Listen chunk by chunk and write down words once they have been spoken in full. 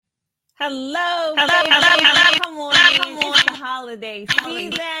Hello. Come on. It's the holiday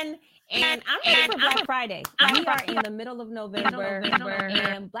season. And I'm ready for Black Friday. We are in the middle of November,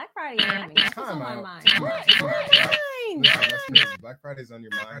 and Black Friday is coming. That's what's on my mind. Black Friday's on your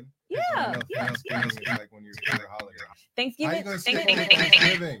mind? Yeah. Thanksgiving is like when you're in the holiday. Thanksgiving.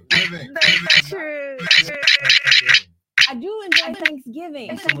 Thanksgiving. That's true. I do enjoy Thanksgiving.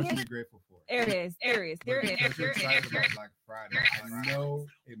 There's so much to be grateful for. There is. You're excited about Black Friday. I know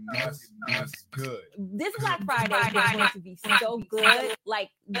it must be good. This Black Friday is going to be so good. Like,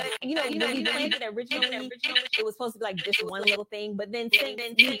 you know, when we planned it originally, it was supposed to be like this one little thing. But then since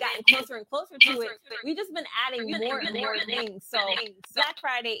we've gotten closer and closer to it, we've just been adding more and more things. So Black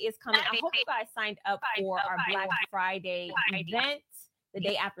Friday is coming. I hope you guys signed up for our Black Friday event the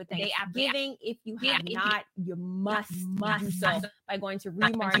day after Thanksgiving. If you have not, you must do so by going to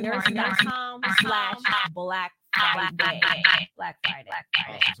remarnurse.com/Black Friday. Black Friday.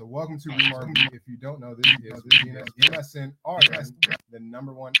 Awesome. So welcome to Remar. If you don't know, this is Regina MSN RN, the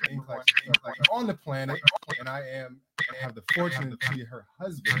 #1 NCLEX instructor on the planet, and I have the fortune to be her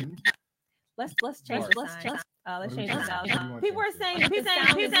husband. Let's change. Let's change the sound. People are saying good.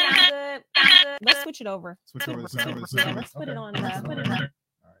 Let's switch it over. Let's put it on. All right, 1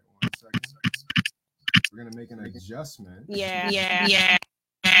 second. We're gonna make an adjustment. Yeah.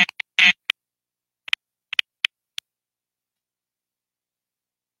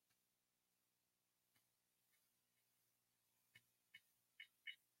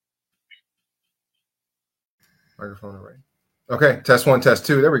 Microphone array. Okay, test 1, test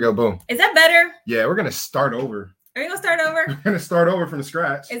 2. There we go. Boom. Is that better? Yeah, we're gonna start over. Are you gonna start over? We're gonna start over from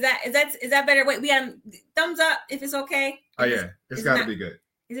scratch. Is that better? Wait, we got thumbs up if it's okay. Oh yeah, it's got to be good.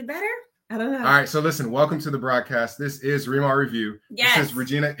 Is it better? I don't know. All right, so listen. Welcome to the broadcast. This is Remar Review. Yes. This is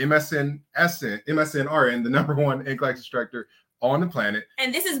Regina MSN RN, the #1 NCLEX instructor on the planet.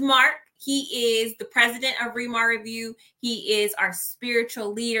 And this is Mark. He is the president of Remar Review. He is our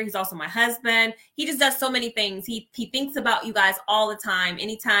spiritual leader. He's also my husband. He just does so many things. He thinks about you guys all the time.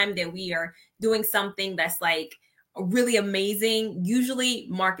 Anytime that we are doing something that's like really amazing, usually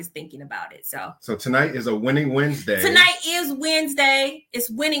Mark is thinking about it. So tonight is a winning Wednesday. Tonight is Wednesday. It's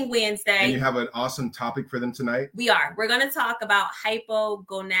winning Wednesday. And you have an awesome topic for them tonight. We're going to talk about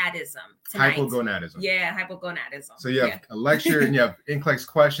hypogonadism tonight. Hypogonadism. Yeah, hypogonadism. So you have a lecture and you have NCLEX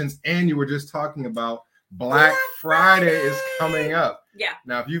questions, and you were just talking about Black Friday is coming up. Yeah.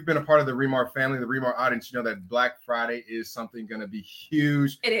 Now, if you've been a part of the Remar family, the Remar audience, you know that Black Friday is something going to be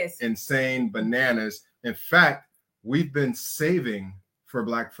huge. It is. Insane, bananas. In fact, we've been saving for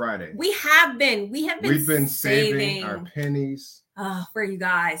Black Friday. We've been saving our pennies. For you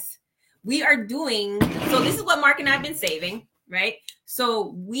guys. We are doing, so this is what Mark and I have been saving, right?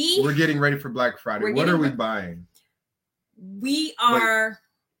 So we're getting ready for Black Friday. What are we buying? What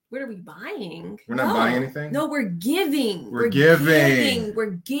are we buying? We're not buying anything? No, we're giving. We're giving.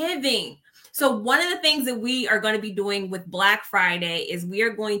 We're giving. So one of the things that we are going to be doing with Black Friday is we are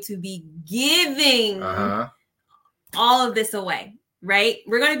going to be giving all of this away, right?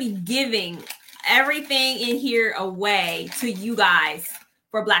 We're going to be giving everything in here away to you guys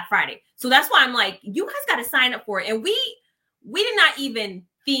for Black Friday. So that's why I'm like, you guys got to sign up for it. And we did not even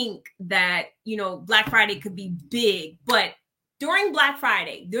think that, Black Friday could be big, but during my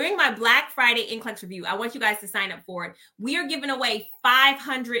Black Friday NCLEX review, I want you guys to sign up for it. We are giving away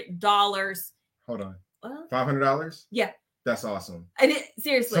 $500. Hold on. $500? Yeah. That's awesome.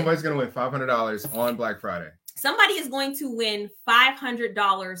 Seriously. Somebody's going to win $500 on Black Friday. Somebody is going to win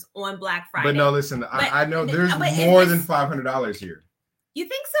 $500 on Black Friday. But no, listen, I know there's more than $500 here. You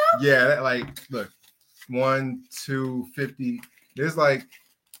think so? Yeah, look, 1, 2, 50. This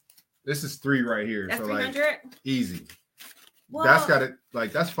is 3 right here. That's so 300? Easy. Well, that's got it.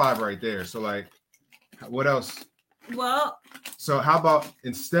 That's 5 right there. So what else? Well, so how about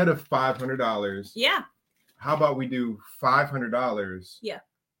instead of $500? Yeah. How about we do $500? Yeah.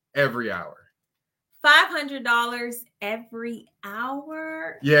 Every hour. $500 every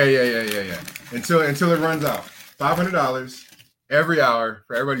hour. Yeah. Until it runs out. $500 every hour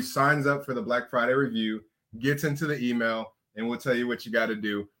for everybody signs up for the Black Friday review, gets into the email, and we'll tell you what you got to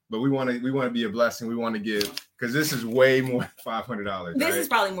do. But we want to be a blessing. We want to give because this is way more than $500. This is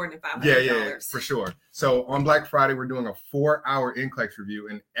probably more than $500. Yeah, for sure. So on Black Friday, we're doing a 4-hour NCLEX review,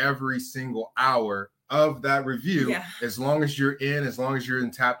 and every single hour of that review, as long as you're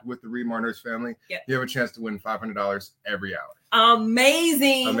tapped with the Remar Nurse family, you have a chance to win $500 every hour.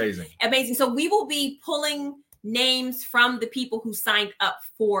 Amazing. So we will be pulling names from the people who signed up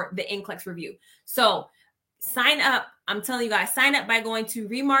for the NCLEX review. So sign up. I'm telling you guys, sign up by going to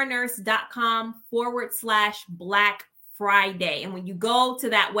remarnurse.com/Black Friday. And when you go to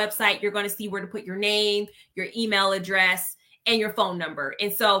that website, you're going to see where to put your name, your email address, and your phone number.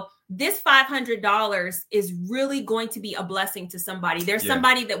 And so this $500 is really going to be a blessing to somebody. There's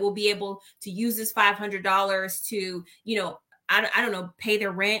somebody that will be able to use this $500 to, I don't know, pay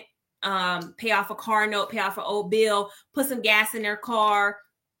their rent, pay off a car note, pay off an old bill, put some gas in their car,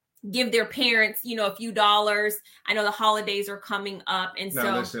 give their parents, a few dollars. I know the holidays are coming up. And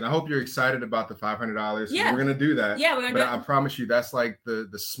so listen, I hope you're excited about the $500. Yeah. We're going to do that. Yeah, we're going to do it. I promise you, that's like the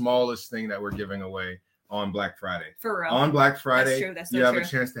smallest thing that we're giving away on Black Friday. For real. On Black Friday, that's so you have a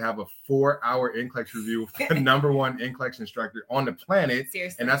chance to have a 4-hour NCLEX review with the number one NCLEX instructor on the planet.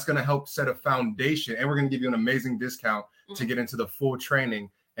 Seriously. And that's going to help set a foundation. And we're going to give you an amazing discount to get into the full training.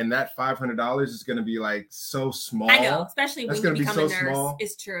 And that $500 is going to be like so small. I know, especially that's when you become a nurse. Small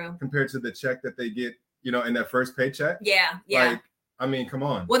it's true. Compared to the check that they get, in their first paycheck. Yeah. Like, I mean, come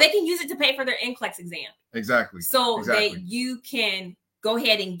on. Well, they can use it to pay for their NCLEX exam. Exactly. So that you can go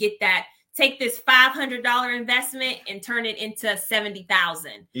ahead and get that. Take this $500 investment and turn it into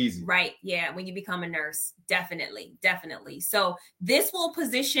 $70,000. Easy. Right. Yeah. When you become a nurse. Definitely. So this will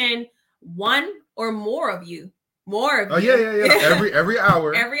position one or more of you. More of you. Oh, yeah. Every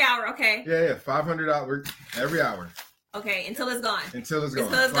hour. Every hour. Okay. Yeah. $500 every hour. Okay. Until it's gone. Until it's gone.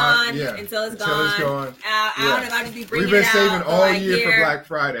 Until it's gone. I don't know if I just be bringing it out. We've been saving all year for Black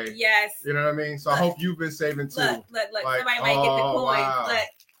Friday. Yes. You know what I mean? So I hope you've been saving too. Look. Like, somebody might get the coins. Wow. Look.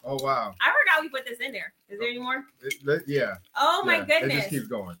 Oh, wow. I forgot we put this in there. Is there any more? Yeah. Oh, my goodness. It just keeps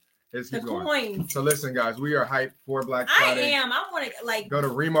going. The coins. So listen, guys, we are hyped for Black Friday. I want to go to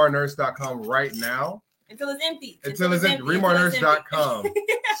remarnurse.com right now. Until it's empty. remarnurse.com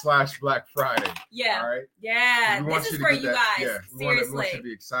 /Black Friday. Yeah. All right. Yeah. This is for you guys. Yeah. Seriously. We want you to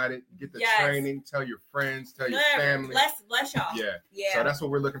be excited. Get the training. Tell your friends. Tell your family. Bless y'all. Yeah. So that's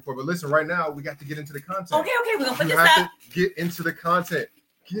what we're looking for. But listen, right now we got to get into the content. Okay. We're gonna put this up. To get into the content.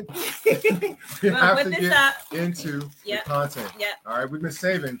 You have to get into the content. Yep. All right. We've been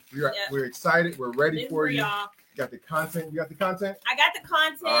saving. We're excited. We're ready for you. Y'all. You got the content. You got the content? I got the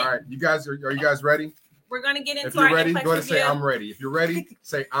content. All right. You guys are you guys ready? We're going to get into If you're ready, go ahead and say I'm ready. If you're ready,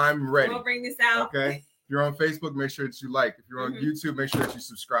 say I'm ready. We'll bring this out. Okay. If you're on Facebook, make sure that you like. If you're on YouTube, make sure that you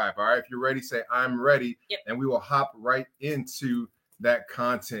subscribe. All right. If you're ready, say I'm ready. Yep. And we will hop right into that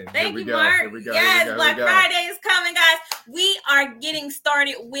content. Thank you, Mark. Yes, Here we go. Black Friday is coming, guys. We are getting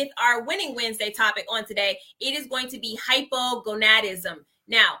started with our Winning Wednesday topic on today. It is going to be hypogonadism.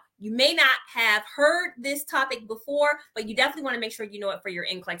 Now, you may not have heard this topic before, but you definitely want to make sure you know it for your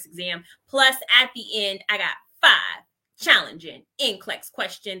NCLEX exam. Plus, at the end, I got 5 challenging NCLEX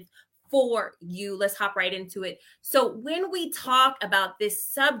questions for you. Let's hop right into it. So when we talk about this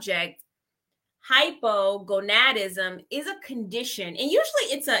subject, hypogonadism is a condition, and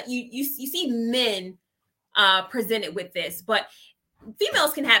usually it's you see men presented with this, but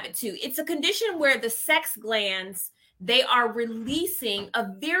females can have it too. It's a condition where the sex glands, they are releasing a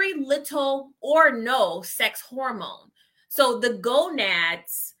very little or no sex hormone. So the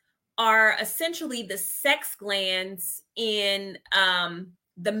gonads are essentially the sex glands in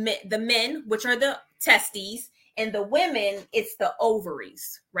the men, which are the testes, and the women, it's the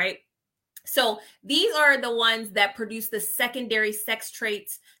ovaries, right? So these are the ones that produce the secondary sex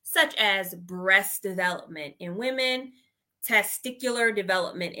traits, such as breast development in women, testicular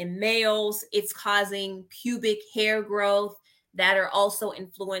development in males. It's causing pubic hair growth that are also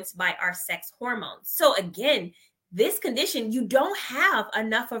influenced by our sex hormones. So again, this condition, you don't have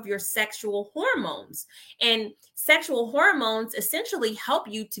enough of your sexual hormones, and sexual hormones essentially help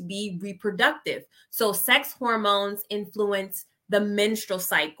you to be reproductive. So sex hormones influence the menstrual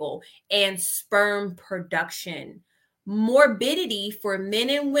cycle and sperm production. Morbidity for men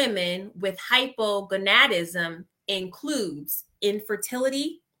and women with hypogonadism includes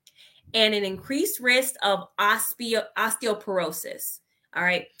infertility and an increased risk of osteoporosis. All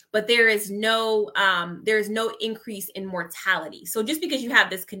right. But there is no increase in mortality. So just because you have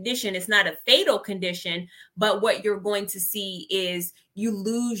this condition, it's not a fatal condition, but what you're going to see is you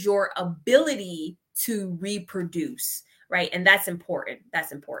lose your ability to reproduce, right? And that's important.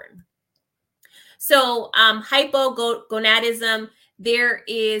 So hypogonadism, there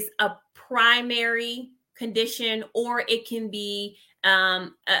is a primary condition, or it can be a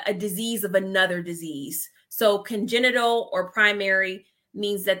disease of another disease. So congenital or primary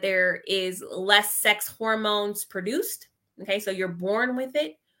means that there is less sex hormones produced. Okay, so you're born with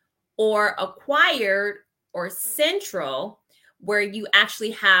it. Or acquired or central, where you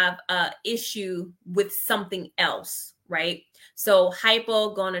actually have an issue with something else, right? So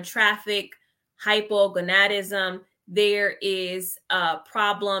hypogonadotrophic, hypogonadism, there is a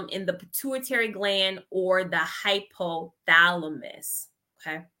problem in the pituitary gland or the hypothalamus.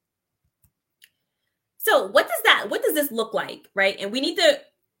 Okay. So what does this look like, right? And we need to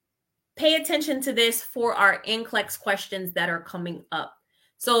pay attention to this for our NCLEX questions that are coming up.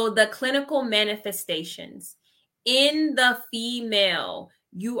 So the clinical manifestations. In the female,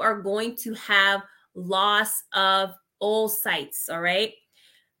 you are going to have loss of oocytes, all right?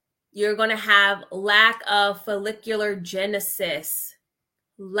 You're going to have lack of follicular genesis,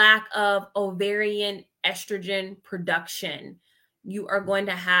 lack of ovarian estrogen production. You are going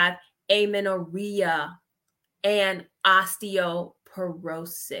to have amenorrhea and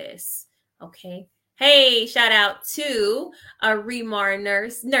osteoporosis. Okay. Hey, shout out to Remar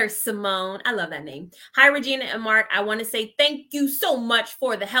Nurse Simone. I love that name. Hi, Regina and Mark. I want to say thank you so much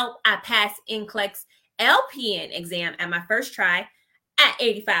for the help. I passed NCLEX LPN exam at my first try at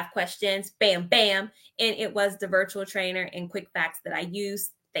 85 questions. Bam, bam. And it was the virtual trainer and quick facts that I used.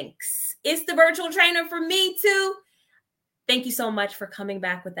 Thanks. It's the virtual trainer for me too. Thank you so much for coming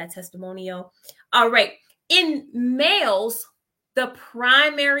back with that testimonial. All right. In males, the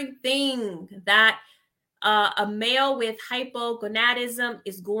primary thing that a male with hypogonadism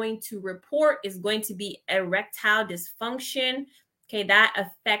is going to report is going to be erectile dysfunction. Okay, that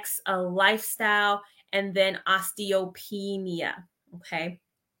affects a lifestyle, and then osteopenia. Okay,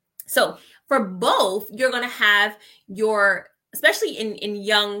 so for both, you're going to have your, especially in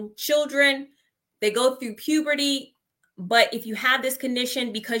young children, they go through puberty. But if you have this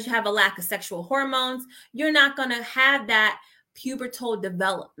condition because you have a lack of sexual hormones, you're not going to have that pubertal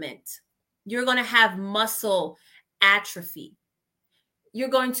development. You're going to have muscle atrophy. You're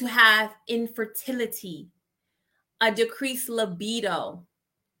going to have infertility, a decreased libido,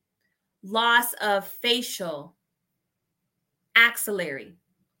 loss of facial, axillary,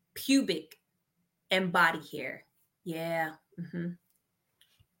 pubic, and body hair. Yeah. Mm-hmm.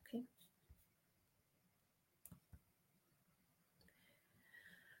 Okay.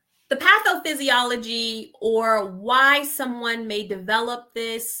 The pathophysiology, or why someone may develop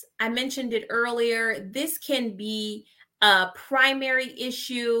this, I mentioned it earlier. This can be a primary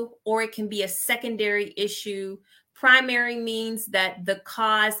issue or it can be a secondary issue. Primary means that the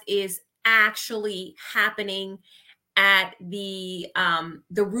cause is actually happening at the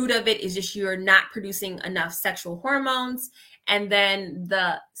root of it is just you're not producing enough sexual hormones. And then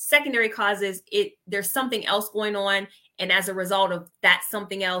the secondary causes, there's something else going on. And as a result of that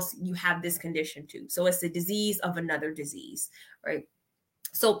something else, you have this condition too. So it's a disease of another disease, right?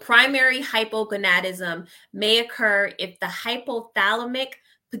 So primary hypogonadism may occur if the hypothalamic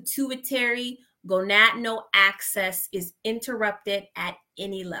pituitary gonadal axis is interrupted at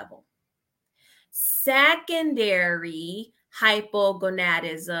any level. Secondary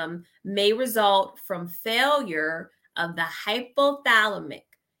hypogonadism may result from failure of the hypothalamic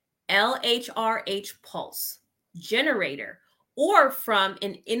LHRH pulse generator, or from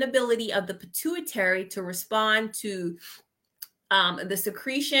an inability of the pituitary to respond to the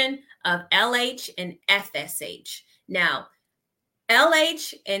secretion of LH and FSH. Now,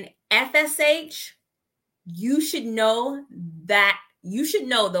 LH and FSH, you should know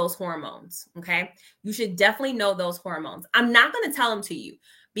those hormones, okay? You should definitely know those hormones. I'm not going to tell them to you,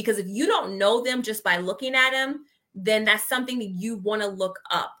 because if you don't know them just by looking at them, then that's something that you want to look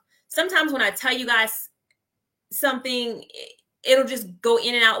up. Sometimes when I tell you guys something, it'll just go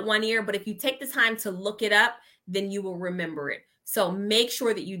in and out one ear, but if you take the time to look it up, then you will remember it. So make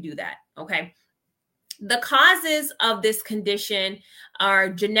sure that you do that, okay? The causes of this condition are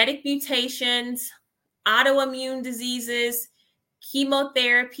genetic mutations, autoimmune diseases,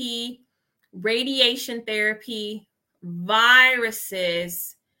 chemotherapy, radiation therapy,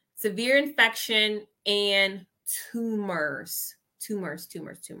 viruses, severe infection, and tumors.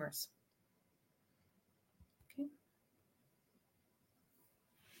 Okay.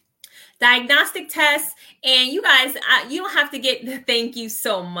 Diagnostic tests, and you guys, you don't have to get thank you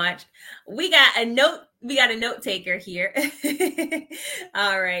so much. We got a note taker here.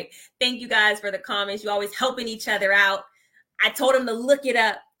 All right. Thank you guys for the comments. You always helping each other out. I told him to look it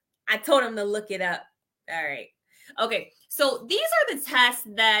up. All right. Okay. So these are the tests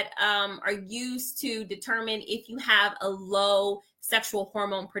that are used to determine if you have a low sexual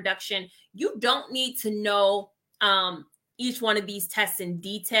hormone production. You don't need to know each one of these tests in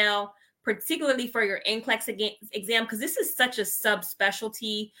detail, particularly for your NCLEX exam, because this is such a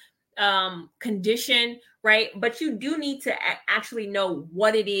subspecialty condition, right? But you do need to actually know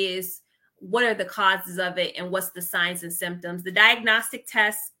what it is, what are the causes of it, and what's the signs and symptoms. The diagnostic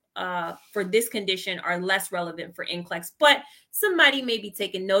tests for this condition are less relevant for NCLEX, but somebody may be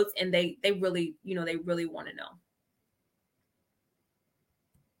taking notes and they really want to know.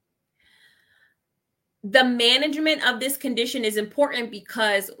 The management of this condition is important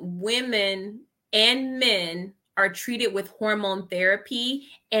because women and men are treated with hormone therapy,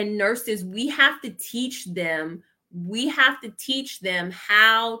 and nurses, we have to teach them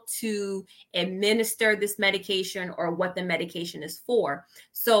how to administer this medication or what the medication is for.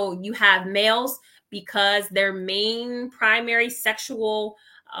 So you have males, because their main primary sexual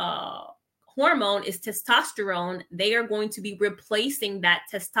hormone is testosterone. They are going to be replacing that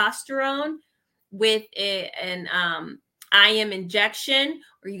testosterone with an IM injection,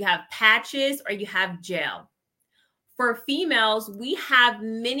 or you have patches, or you have gel. For females, we have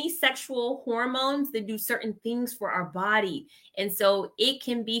many sexual hormones that do certain things for our body. And so it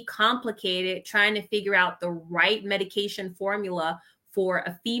can be complicated trying to figure out the right medication formula for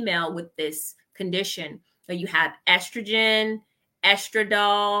a female with this condition. So you have estrogen,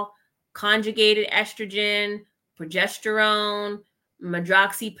 estradiol, conjugated estrogen, progesterone,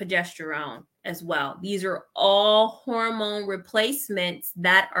 medroxyprogesterone as well. These are all hormone replacements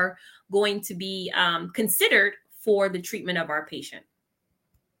that are going to be considered for the treatment of our patient.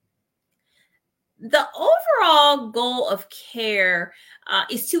 The overall goal of care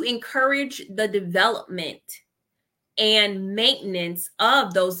is to encourage the development and maintenance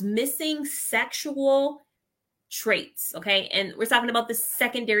of those missing sexual traits, okay? And we're talking about the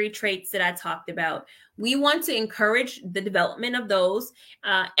secondary traits that I talked about. We want to encourage the development of those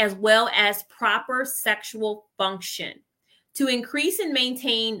as well as proper sexual function, to increase and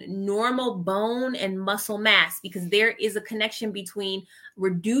maintain normal bone and muscle mass, because there is a connection between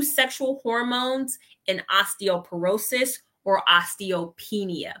reduced sexual hormones and osteoporosis or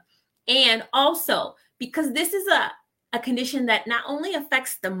osteopenia. And also, because this is a condition that not only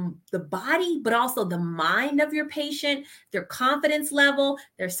affects the body, but also the mind of your patient, their confidence level,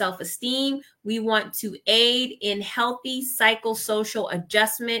 their self-esteem. We want to aid in healthy psychosocial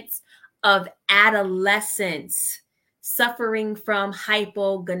adjustments of adolescents suffering from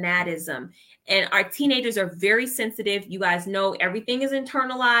hypogonadism. And our teenagers are very sensitive. You guys know everything is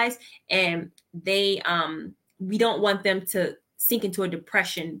internalized, and we don't want them to sink into a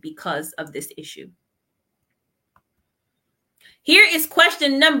depression because of this issue. Here is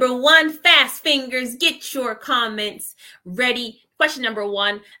question number 1. Fast fingers, get your comments ready. Question number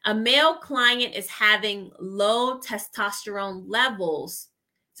 1. A male client is having low testosterone levels,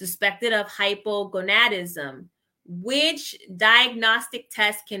 suspected of hypogonadism. Which diagnostic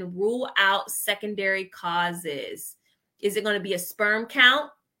test can rule out secondary causes? Is it going to be a sperm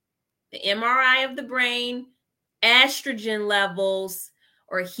count, the MRI of the brain, estrogen levels,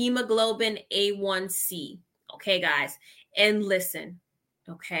 or hemoglobin A1C? Okay, guys. And listen,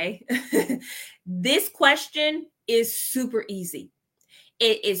 okay? This question is super easy.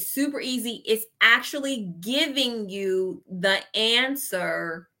 It is super easy. It's actually giving you the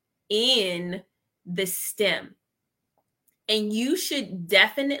answer in the STEM. And you should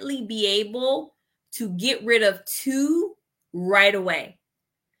definitely be able to get rid of 2 right away.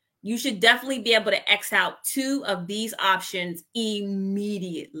 You should definitely be able to X out 2 of these options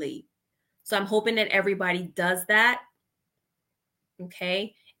immediately. So I'm hoping that everybody does that.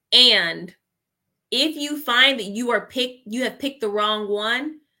 Okay. And if you find that you have picked the wrong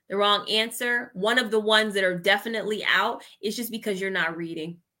one, the wrong answer, one of the ones that are definitely out, is just because you're not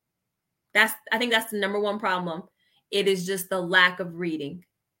reading. I think that's the number 1 problem. It is just the lack of reading.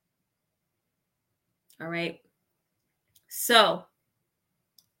 All right. So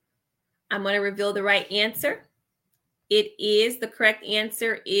I'm going to reveal the right answer. The correct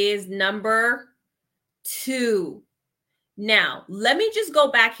answer is number 2. Now, let me just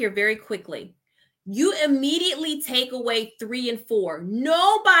go back here very quickly. You immediately take away 3 and 4.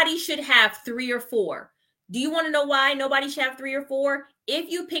 Nobody should have 3 or 4. Do you want to know why nobody should have 3 or 4? If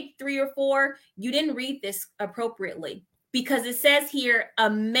you picked 3 or 4, you didn't read this appropriately, because it says here a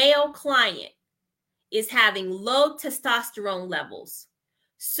male client is having low testosterone levels.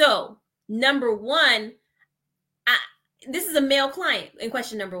 So number 1, this is a male client in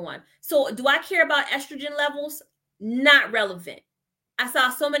question number 1. So do I care about estrogen levels? Not relevant. I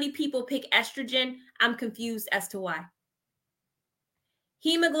saw so many people pick estrogen. I'm confused as to why.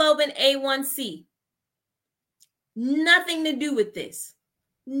 Hemoglobin A1C. Nothing to do with this.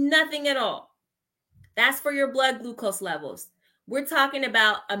 Nothing at all. That's for your blood glucose levels. We're talking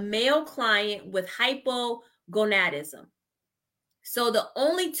about a male client with hypogonadism. So the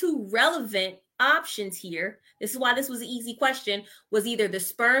only 2 relevant options here, this is why this was an easy question, was either the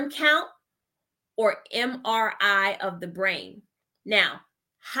sperm count or MRI of the brain. Now,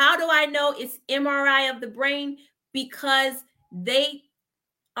 how do I know it's MRI of the brain? Because they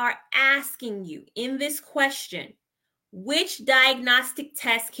are asking you in this question, Which diagnostic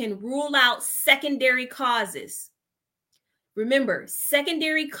test can rule out secondary causes? Remember,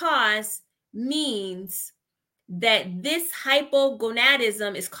 secondary cause means that this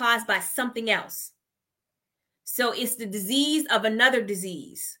hypogonadism is caused by something else. So it's the disease of another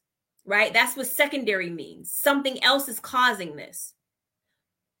disease, right? That's what secondary means. Something else is causing this.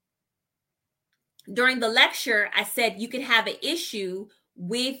 During the lecture, I said you could have an issue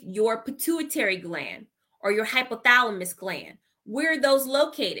with your pituitary gland or your hypothalamus gland. Where are those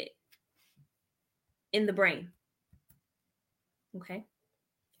located? In the brain. Okay.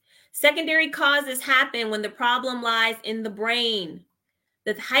 Secondary causes happen when the problem lies in the brain.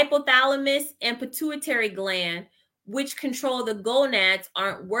 The hypothalamus and pituitary gland, which control the gonads,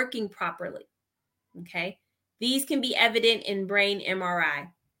 aren't working properly. Okay. These can be evident in brain MRI.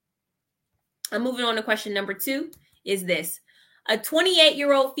 I'm moving on to question number 2 is this. A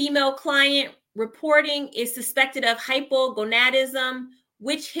 28-year-old female client reporting is suspected of hypogonadism.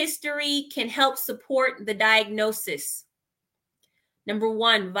 Which history can help support the diagnosis? Number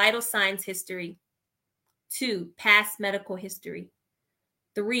 1, vital signs history. 2, past medical history.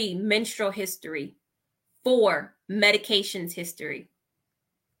 3, menstrual history. 4, medications history.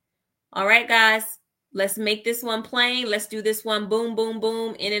 All right, guys, let's make this one plain. Let's do this one boom, boom,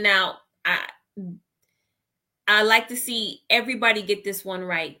 boom, in and out. I like to see everybody get this one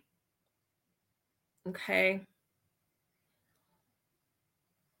right. Okay.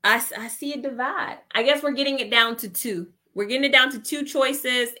 I see a divide. I guess we're getting it down to 2. We're getting it down to 2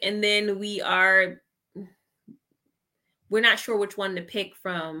 choices, and then we're not sure which one to pick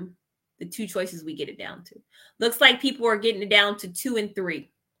from the 2 choices we get it down to. Looks like people are getting it down to 2 and 3.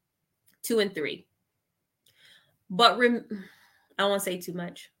 2 and 3. But I don't want to say too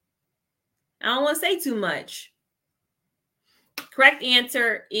much. Correct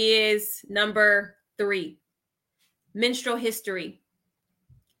answer is number 3, menstrual history.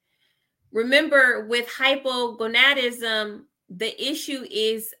 Remember, with hypogonadism, the issue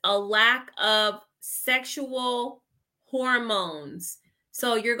is a lack of sexual hormones.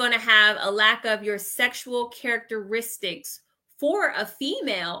 So you're going to have a lack of your sexual characteristics. For a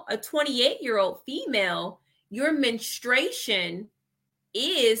female, a 28-year-old female, your menstruation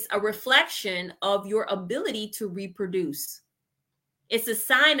is a reflection of your ability to reproduce. It's a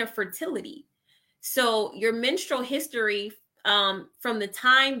sign of fertility. So your menstrual history, from the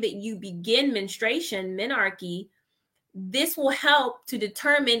time that you begin menstruation, menarche, this will help to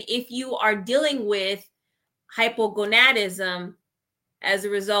determine if you are dealing with hypogonadism as a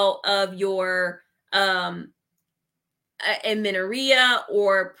result of your amenorrhea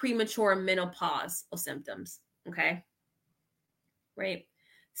or premature menopausal symptoms. Okay. Right.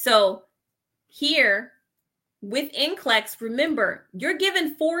 So here with NCLEX, remember, you're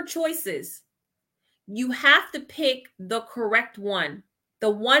given 4 choices. You have to pick the correct one, the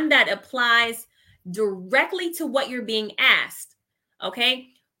one that applies directly to what you're being asked. Okay.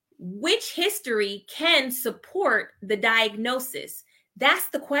 Which history can support the diagnosis? That's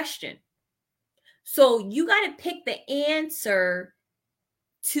the question. So you got to pick the answer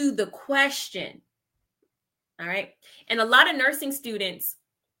to the question. All right. And a lot of nursing students,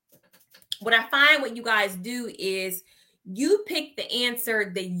 what I find what you guys do is you pick the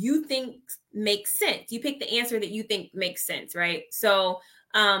answer that you think makes sense. You pick the answer that you think makes sense, right? So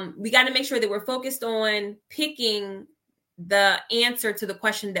we got to make sure that we're focused on picking the answer to the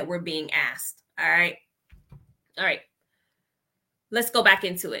question that we're being asked. All right. All right. Let's go back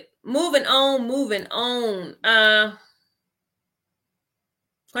into it. Moving on.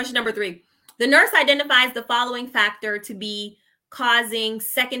 Question number 3. The nurse identifies the following factor to be causing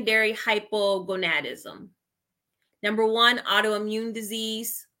secondary hypogonadism. Number 1, autoimmune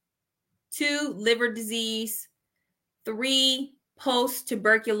disease. 2, liver disease. 3,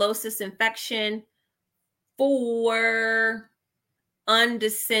 post-tuberculosis infection. 4,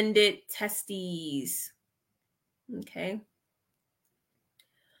 undescended testes. Okay.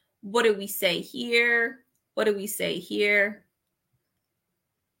 What do we say here?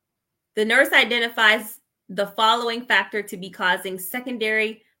 The nurse identifies the following factor to be causing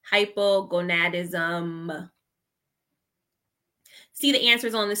secondary hypogonadism. See the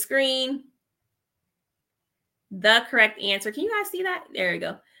answers on the screen. The correct answer, can you guys see that? There we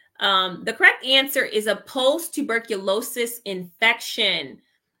go. The correct answer is a post-tuberculosis infection.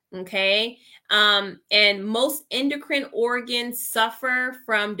 Okay. And most endocrine organs suffer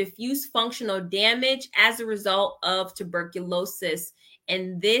from diffuse functional damage as a result of tuberculosis.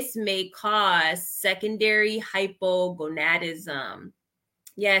 And this may cause secondary hypogonadism.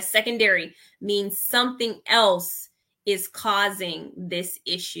 Yes, secondary means something else is causing this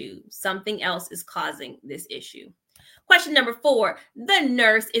issue. Question Question number 4. The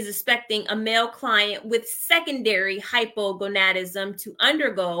nurse is expecting a male client with secondary hypogonadism to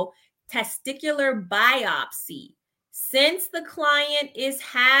undergo testicular biopsy since the client is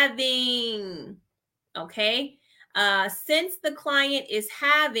having,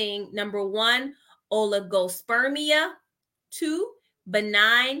 number 1, oligospermia, 2,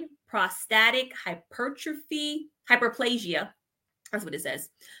 benign prostatic hyperplasia. That's what it says.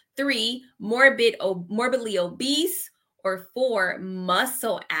 3, morbidly obese, or 4,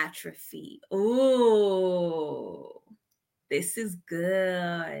 muscle atrophy. Ooh, this is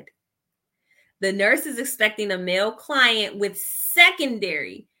good. The nurse is expecting a male client with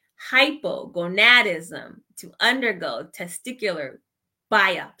secondary hypogonadism to undergo testicular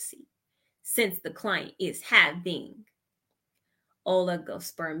biopsy since the client is having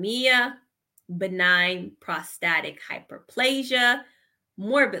oligospermia, benign prostatic hyperplasia,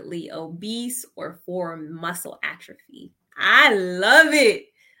 morbidly obese, or 4, muscle atrophy. I love it.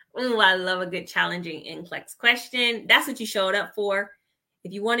 Oh, I love a good challenging NCLEX question. That's what you showed up for.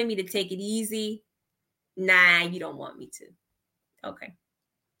 If you wanted me to take it easy, nah, you don't want me to. Okay.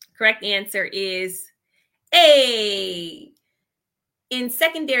 Correct answer is A. In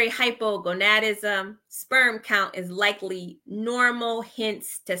secondary hypogonadism, sperm count is likely normal,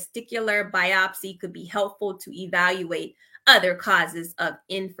 hence testicular biopsy could be helpful to evaluate other causes of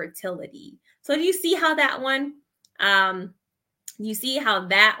infertility. So do you see how that one,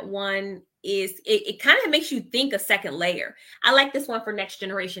 is, it kind of makes you think a second layer. I like this one for next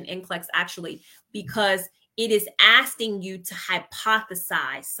generation NCLEX actually, because it is asking you to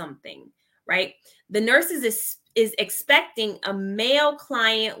hypothesize something, right? The nurse is expecting a male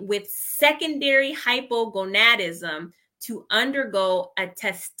client with secondary hypogonadism to undergo a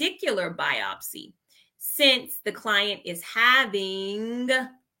testicular biopsy since the client is having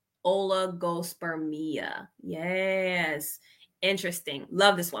oligospermia. Yes, interesting.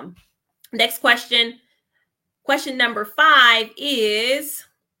 Love this one. Next question. Question number 5 is,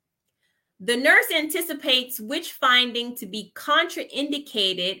 the nurse anticipates which finding to be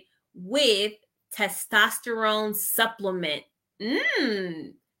contraindicated with testosterone supplement.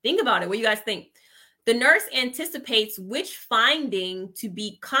 Think about it. What do you guys think? The nurse anticipates which finding to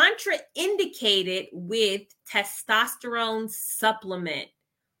be contraindicated with testosterone supplement.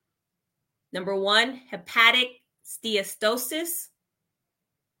 Number 1, hepatic steatosis.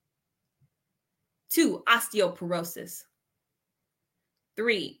 2, osteoporosis.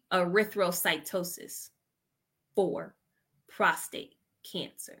 3, erythrocytosis. 4, prostate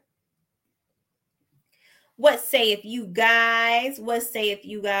cancer. What sayeth you guys? What sayeth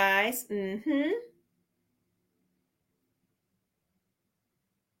you guys?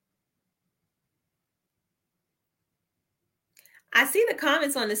 I see the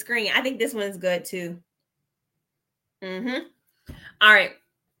comments on the screen. I think this one is good too. All right.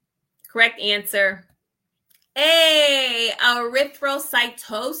 Correct answer. A,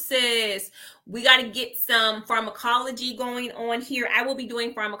 erythrocytosis. We got to get some pharmacology going on here. I will be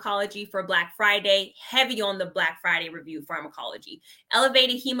doing pharmacology for Black Friday, heavy on the Black Friday review pharmacology.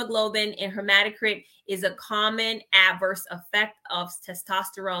 Elevated hemoglobin and hematocrit is a common adverse effect of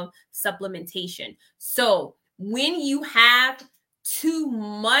testosterone supplementation. So when you have too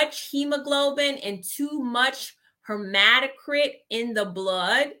much hemoglobin and too much hematocrit in the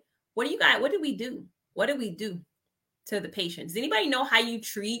blood, what do you got? What do we do? What do we do to the patient? Does anybody know how you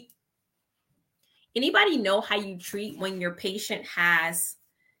treat? Anybody know how you treat when your patient has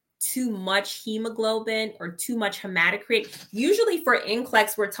too much hemoglobin or too much hematocrit? Usually for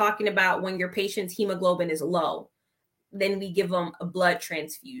NCLEX, we're talking about when your patient's hemoglobin is low. Then we give them a blood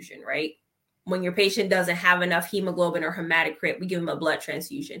transfusion, right? When your patient doesn't have enough hemoglobin or hematocrit, we give them a blood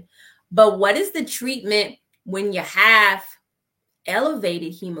transfusion. But what is the treatment when you have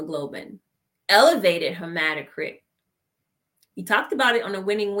elevated hemoglobin, elevated hematocrit? We talked about it on a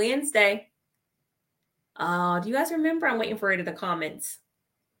Winning Wednesday. Do you guys remember? I'm waiting for it in the comments.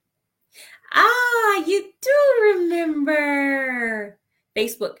 You do remember.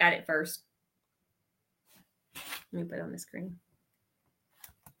 Facebook got it first. Let me put it on the screen.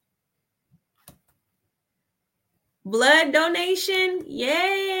 Blood donation.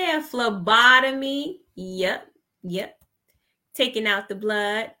 Yeah. Phlebotomy. Yep. Taking out the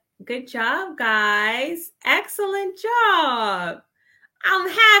blood. Good job, guys. Excellent job. I'm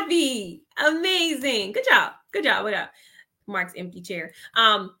happy. Amazing. Good job. What up? Mark's empty chair.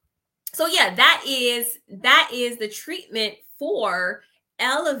 So yeah, that is the treatment for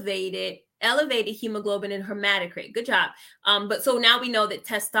elevated hemoglobin and hematocrit. Good job. But so now we know that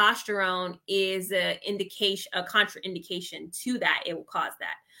testosterone is a contraindication to that. It will cause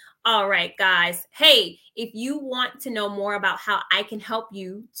that. All right, guys. Hey, if you want to know more about how I can help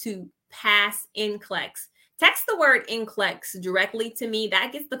you to pass NCLEX, text the word NCLEX directly to me.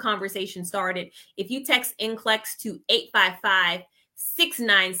 That gets the conversation started. If you text NCLEX to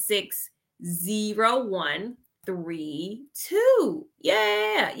 855-696-0132.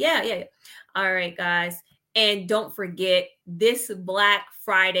 Yeah. All right, guys. And don't forget, this Black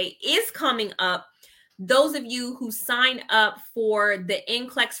Friday is coming up. Those of you who sign up for the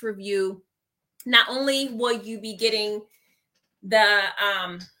NCLEX review, not only will you be getting the,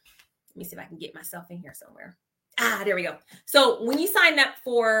 let me see if I can get myself in here somewhere. There we go. So when you sign up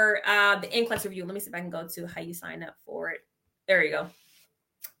for the NCLEX review, let me see if I can go to how you sign up for it. There you go.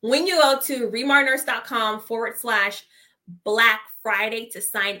 When you go to remarnurse.com/Black Friday to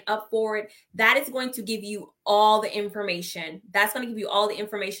sign up for it, that is going to give you all the information. That's going to give you all the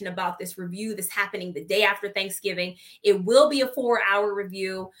information about this review that's happening the day after Thanksgiving. It will be a 4-hour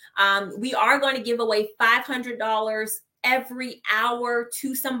review. We are going to give away $500 every hour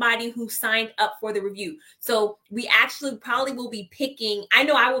to somebody who signed up for the review. So we actually probably will be picking, I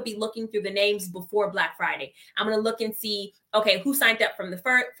know I will be looking through the names before Black Friday. I'm going to look and see, okay, who signed up from the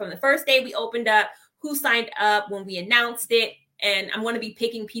first day we opened up, who signed up when we announced it. And I'm going to be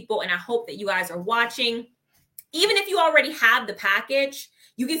picking people, and I hope that you guys are watching. Even if you already have the package,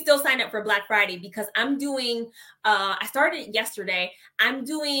 you can still sign up for Black Friday, because I'm doing, I started it yesterday. I'm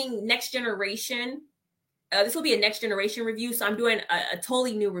doing next generation. This will be a next generation review. So I'm doing a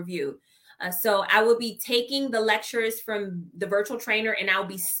totally new review. So I will be taking the lectures from the virtual trainer, and I'll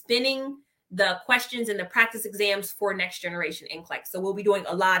be spinning the questions and the practice exams for next generation NCLEX. So we'll be doing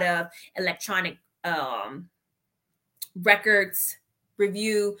a lot of electronic records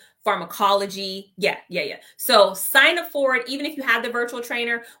review, pharmacology. Yeah. So sign up for it. Even if you have the virtual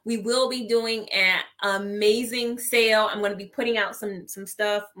trainer, we will be doing an amazing sale. I'm going to be putting out some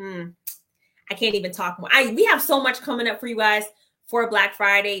stuff. I can't even talk more. We have so much coming up for you guys for Black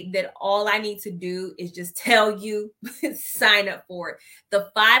Friday that all I need to do is just tell you, sign up for it.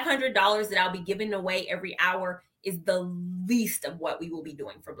 The $500 that I'll be giving away every hour is the least of what we will be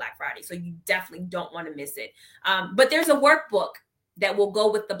doing for Black Friday. So you definitely don't want to miss it. But there's a workbook that will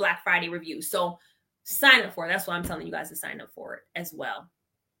go with the Black Friday review. So sign up for it. That's why I'm telling you guys to sign up for it as well.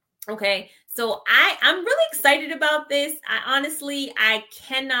 Okay. So I'm really excited about this. I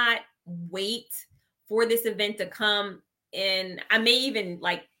cannot wait for this event to come. And I may even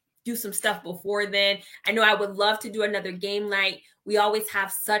do some stuff before then. I know I would love to do another game night. We always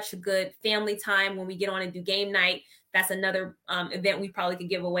have such good family time when we get on and do game night. That's another event we probably could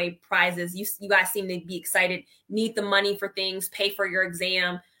give away prizes. You guys seem to be excited, need the money for things, pay for your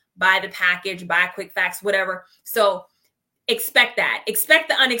exam, buy the package, buy Quick Facts, whatever. So expect that. Expect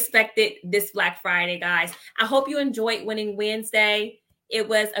the unexpected this Black Friday, guys. I hope you enjoyed Winning Wednesday. It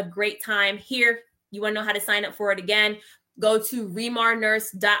was a great time here. You want to know how to sign up for it again? Go to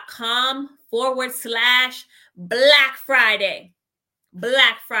remarnurse.com/Black Friday.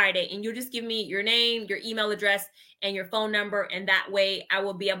 Black Friday. And you just give me your name, your email address, and your phone number. And that way I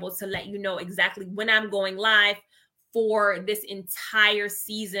will be able to let you know exactly when I'm going live for this entire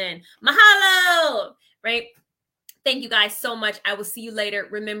season. Mahalo, right? Thank you guys so much. I will see you later.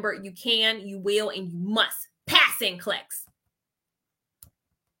 Remember, you can, you will, and you must pass NCLEX.